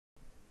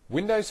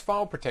Windows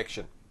file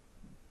protection.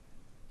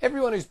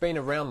 Everyone who's been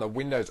around the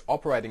Windows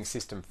operating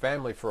system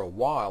family for a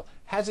while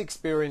has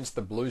experienced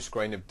the blue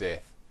screen of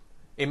death.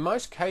 In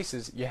most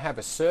cases, you have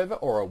a server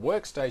or a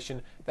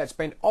workstation that's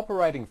been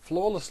operating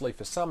flawlessly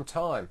for some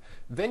time.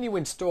 Then you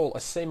install a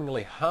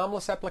seemingly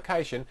harmless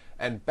application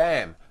and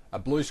bam, a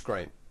blue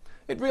screen.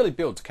 It really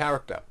builds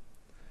character.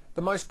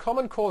 The most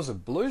common cause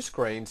of blue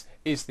screens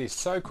is this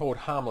so-called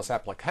harmless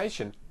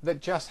application that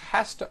just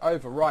has to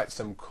overwrite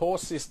some core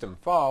system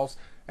files,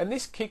 and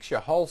this kicks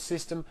your whole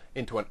system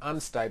into an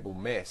unstable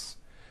mess.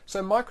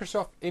 So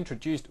Microsoft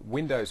introduced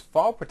Windows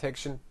File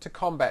Protection to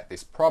combat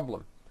this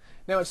problem.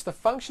 Now, it's the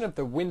function of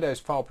the Windows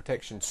File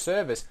Protection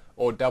Service,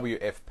 or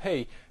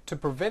WFP, to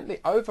prevent the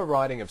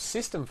overwriting of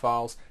system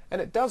files,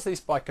 and it does this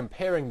by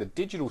comparing the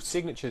digital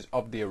signatures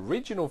of the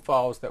original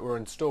files that were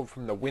installed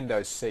from the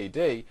Windows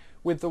CD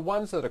with the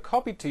ones that are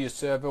copied to your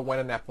server when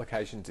an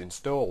application is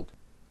installed.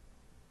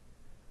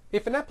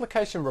 If an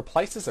application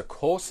replaces a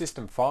core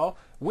system file,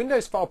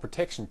 Windows File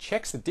Protection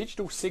checks the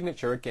digital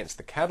signature against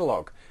the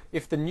catalogue.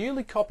 If the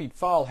newly copied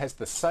file has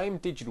the same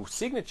digital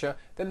signature,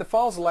 then the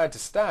file's allowed to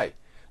stay.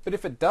 But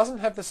if it doesn't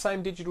have the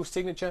same digital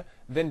signature,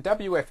 then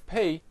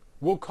WFP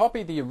will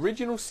copy the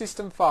original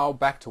system file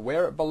back to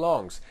where it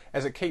belongs,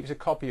 as it keeps a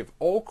copy of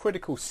all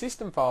critical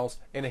system files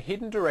in a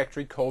hidden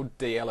directory called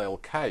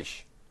DLL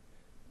cache.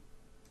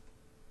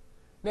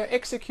 Now,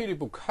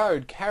 executable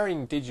code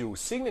carrying digital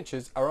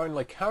signatures are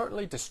only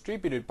currently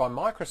distributed by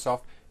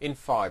Microsoft in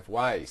 5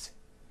 ways.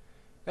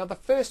 Now, the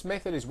first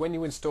method is when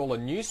you install a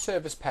new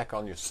service pack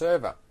on your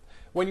server.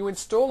 When you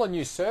install a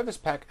new service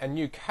pack, a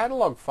new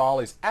catalog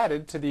file is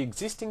added to the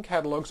existing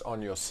catalogs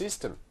on your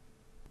system.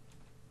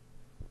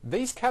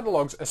 These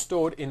catalogs are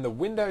stored in the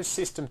Windows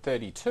System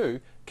 32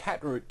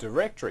 catroot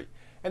directory,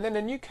 and then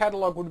a new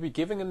catalog would be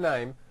given a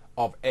name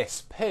of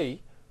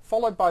SP,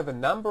 followed by the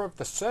number of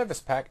the service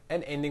pack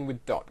and ending with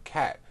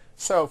 .cat.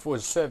 So if it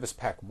was service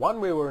pack 1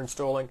 we were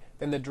installing,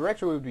 then the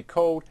directory would be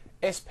called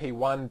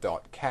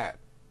sp1.cat.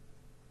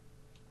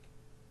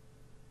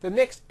 The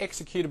next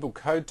executable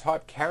code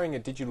type carrying a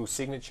digital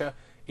signature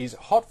is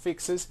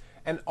hotfixes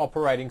and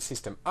operating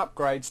system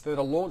upgrades that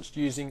are launched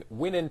using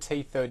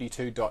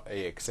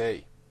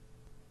WinNT32.exe.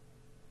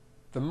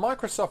 The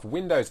Microsoft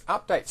Windows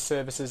Update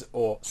Services,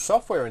 or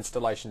Software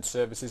Installation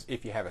Services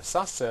if you have a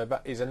SUS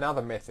server, is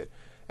another method.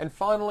 And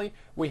finally,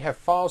 we have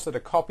files that are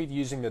copied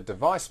using the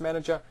Device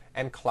Manager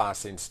and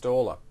Class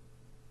Installer.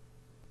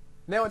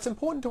 Now, it's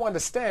important to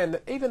understand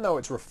that even though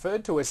it's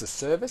referred to as a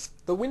service,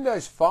 the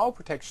Windows File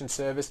Protection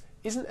Service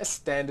isn't a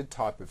standard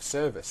type of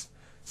service.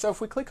 So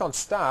if we click on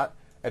Start,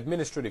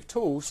 Administrative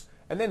Tools,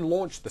 and then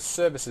launch the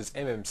Services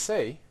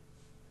MMC,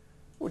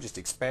 we'll just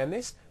expand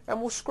this, and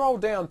we'll scroll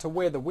down to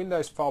where the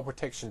Windows File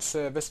Protection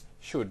Service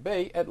should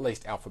be, at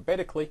least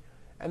alphabetically,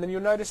 and then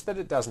you'll notice that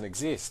it doesn't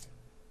exist.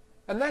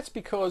 And that's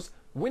because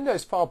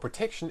Windows File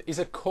Protection is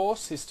a core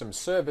system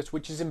service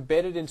which is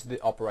embedded into the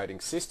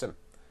operating system.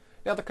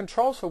 Now, the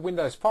controls for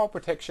Windows File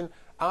Protection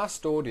are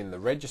stored in the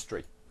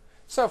registry.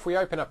 So if we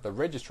open up the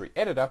registry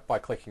editor by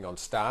clicking on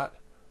Start,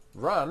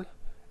 Run,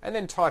 and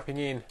then typing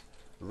in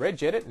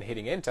regedit and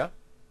hitting Enter,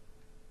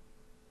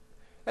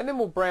 and then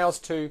we'll browse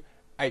to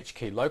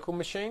HKey Local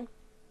Machine,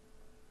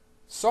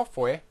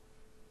 Software,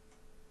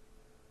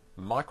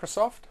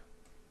 Microsoft,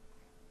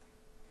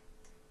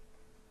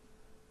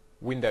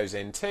 Windows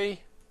NT,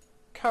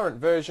 Current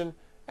Version,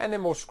 and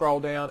then we'll scroll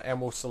down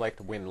and we'll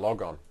select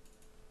WinLogon.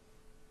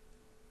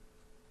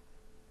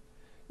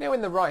 Now,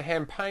 in the right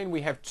hand pane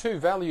we have 2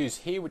 values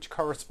here which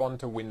correspond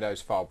to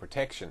Windows File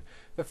Protection.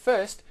 The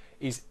first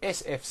is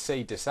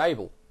SFC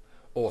Disable,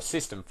 or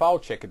System File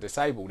Checker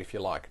Disabled if you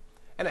like,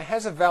 and it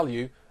has a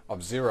value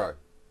of 0.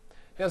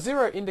 Now,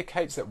 0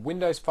 indicates that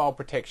Windows File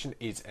Protection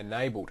is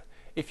enabled.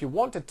 If you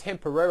want to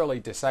temporarily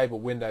disable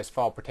Windows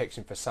File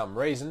Protection for some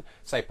reason,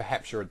 say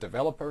perhaps you're a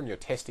developer and you're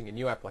testing a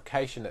new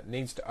application that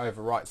needs to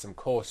overwrite some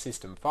core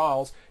system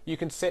files, you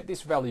can set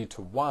this value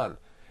to 1.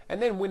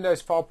 And then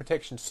Windows File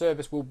Protection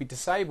Service will be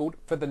disabled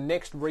for the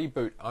next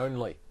reboot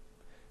only.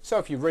 So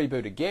if you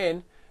reboot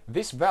again,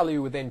 this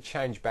value will then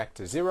change back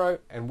to 0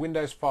 and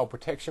Windows File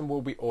Protection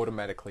will be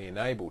automatically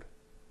enabled.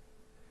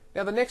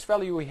 Now, the next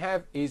value we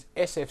have is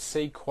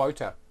SFC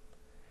Quota.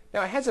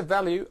 Now, it has a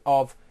value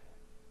of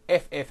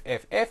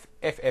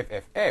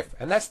FFFF,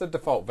 and that's the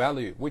default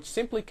value, which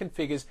simply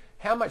configures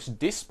how much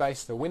disk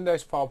space the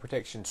Windows File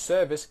Protection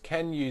Service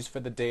can use for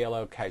the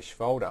DLL cache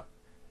folder.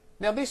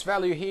 Now, this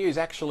value here is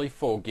actually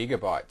 4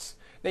 gigabytes.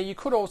 Now, you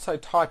could also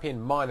type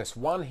in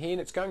 -1 here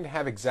and it's going to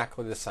have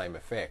exactly the same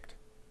effect.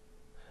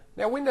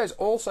 Now, Windows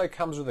also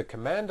comes with a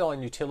command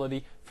line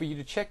utility for you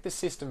to check the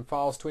system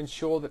files to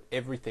ensure that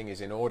everything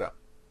is in order.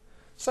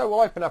 So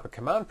we'll open up a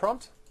command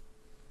prompt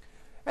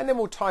and then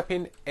we'll type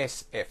in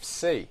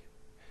SFC.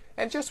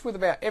 And just with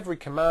about every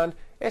command,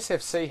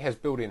 SFC has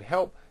built-in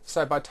help,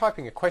 so by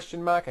typing a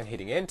question mark and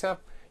hitting enter,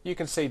 you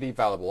can see the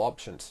available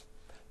options.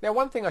 Now,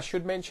 one thing I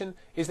should mention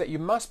is that you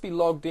must be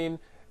logged in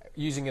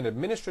using an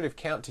administrative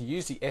account to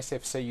use the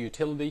SFC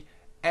utility,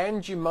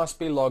 and you must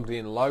be logged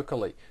in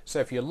locally. So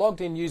if you're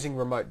logged in using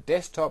remote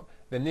desktop,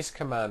 then this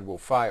command will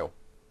fail.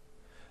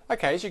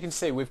 Okay, as you can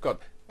see, we've got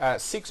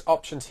 6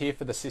 options here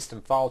for the System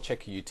File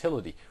Checker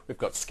utility. We've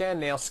got Scan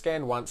Now,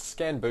 Scan Once,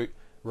 Scan Boot,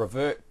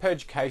 Revert,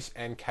 Purge Cache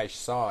and Cache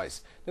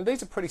Size. Now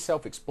these are pretty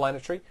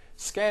self-explanatory.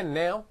 Scan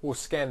Now will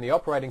scan the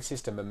operating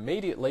system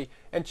immediately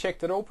and check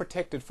that all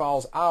protected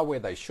files are where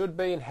they should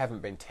be and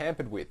haven't been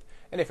tampered with.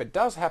 And if it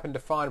does happen to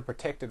find a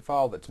protected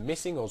file that's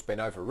missing or has been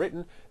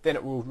overwritten, then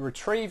it will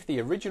retrieve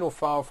the original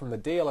file from the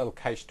DLL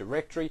cache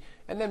directory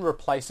and then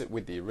replace it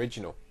with the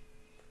original.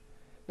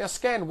 Now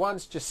Scan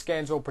Once just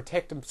scans all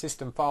protected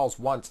system files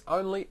once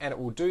only, and it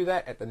will do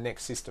that at the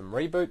next system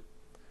reboot.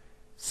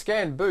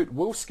 Scan Boot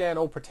will scan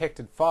all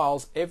protected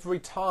files every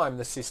time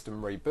the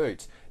system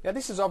reboots. Now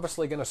this is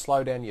obviously going to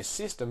slow down your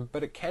system,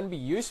 but it can be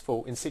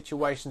useful in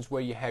situations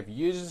where you have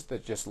users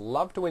that just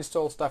love to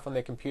install stuff on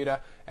their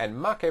computer and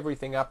muck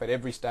everything up at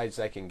every stage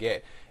they can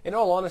get. In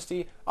all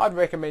honesty, I'd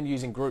recommend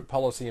using group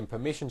policy and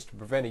permissions to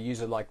prevent a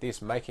user like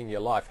this making your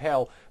life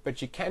hell,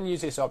 but you can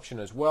use this option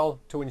as well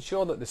to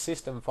ensure that the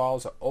system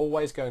files are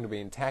always going to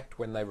be intact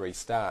when they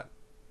restart.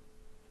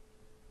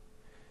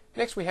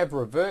 Next we have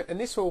Revert, and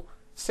this will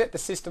set the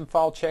System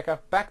File Checker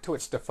back to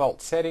its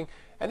default setting,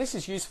 and this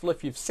is useful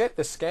if you've set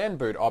the Scan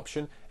Boot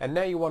option and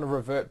now you want to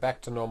revert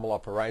back to normal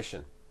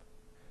operation.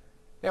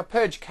 Now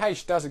Purge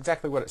Cache does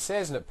exactly what it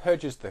says, and it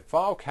purges the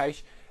file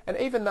cache, and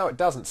even though it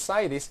doesn't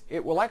say this,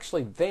 it will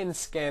actually then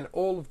scan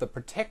all of the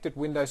protected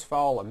Windows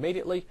file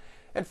immediately.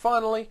 And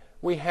finally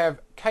we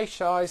have Cache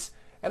Size,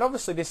 and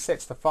obviously this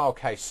sets the file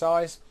cache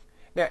size.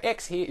 Now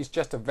X here is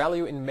just a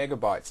value in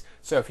megabytes,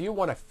 so if you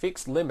want a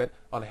fixed limit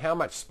on how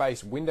much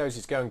space Windows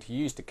is going to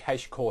use to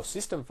cache core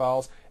system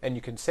files, and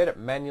you can set it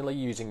manually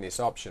using this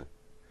option.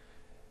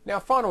 Now a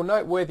final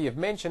note worthy of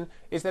mention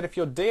is that if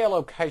your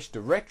DLL cache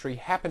directory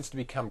happens to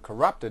become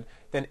corrupted,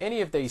 then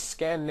any of these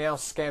Scan Now,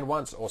 Scan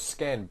Once or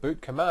Scan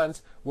Boot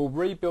commands will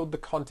rebuild the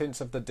contents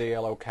of the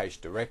DLL cache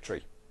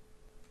directory.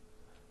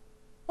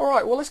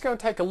 Alright, well let's go and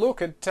take a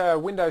look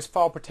at Windows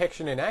File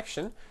Protection in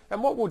action,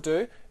 and what we'll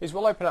do is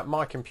we'll open up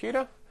My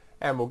Computer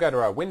and we'll go to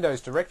our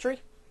Windows directory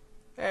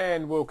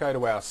and we'll go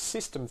to our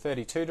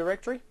System32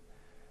 directory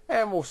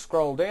and we'll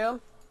scroll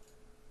down.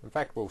 In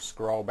fact, we'll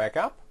scroll back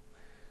up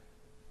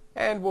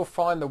and we'll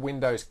find the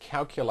Windows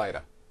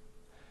Calculator.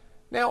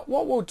 Now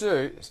what we'll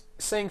do,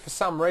 seeing for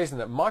some reason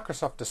that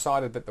Microsoft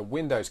decided that the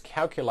Windows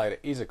Calculator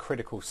is a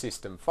critical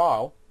system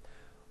file,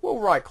 we'll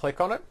right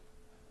click on it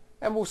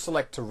and we'll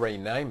select to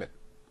rename it.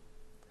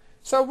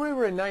 So we'll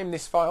rename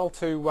this file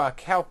to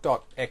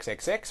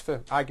calc.xxx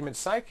for argument's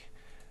sake,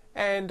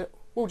 and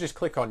we'll just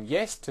click on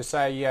yes to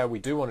say we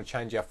do want to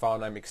change our file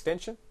name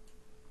extension.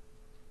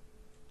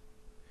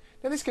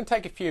 Now this can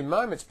take a few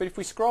moments, but if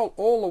we scroll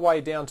all the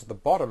way down to the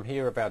bottom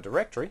here of our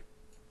directory,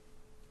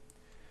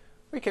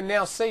 we can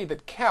now see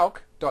that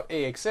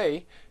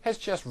calc.exe has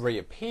just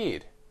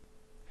reappeared.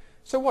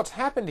 So what's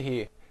happened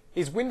here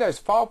is Windows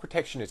File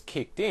Protection has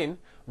kicked in,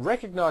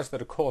 recognised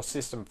that a core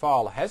system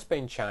file has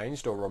been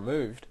changed or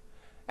removed,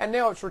 and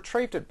now it's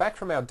retrieved it back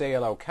from our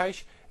DLL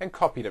cache and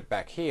copied it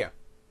back here.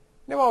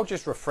 Now I'll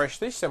just refresh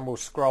this and we'll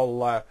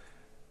scroll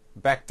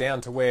back down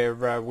to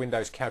where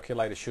Windows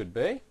Calculator should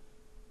be.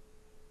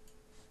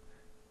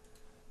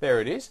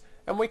 There it is,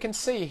 and we can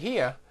see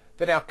here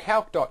that our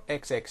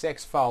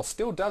calc.xxx file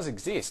still does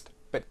exist,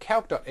 but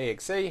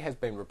calc.exe has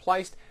been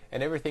replaced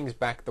and everything's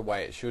back the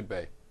way it should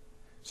be.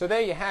 So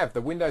there you have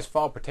the Windows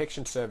File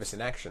Protection service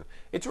in action.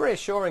 It's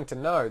reassuring to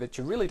know that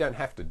you really don't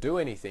have to do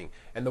anything,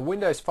 and the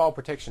Windows File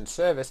Protection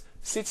service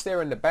sits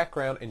there in the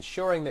background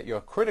ensuring that your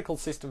critical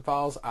system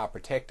files are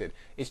protected.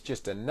 It's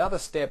just another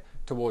step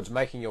towards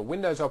making your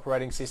Windows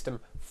operating system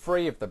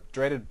free of the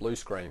dreaded blue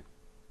screen.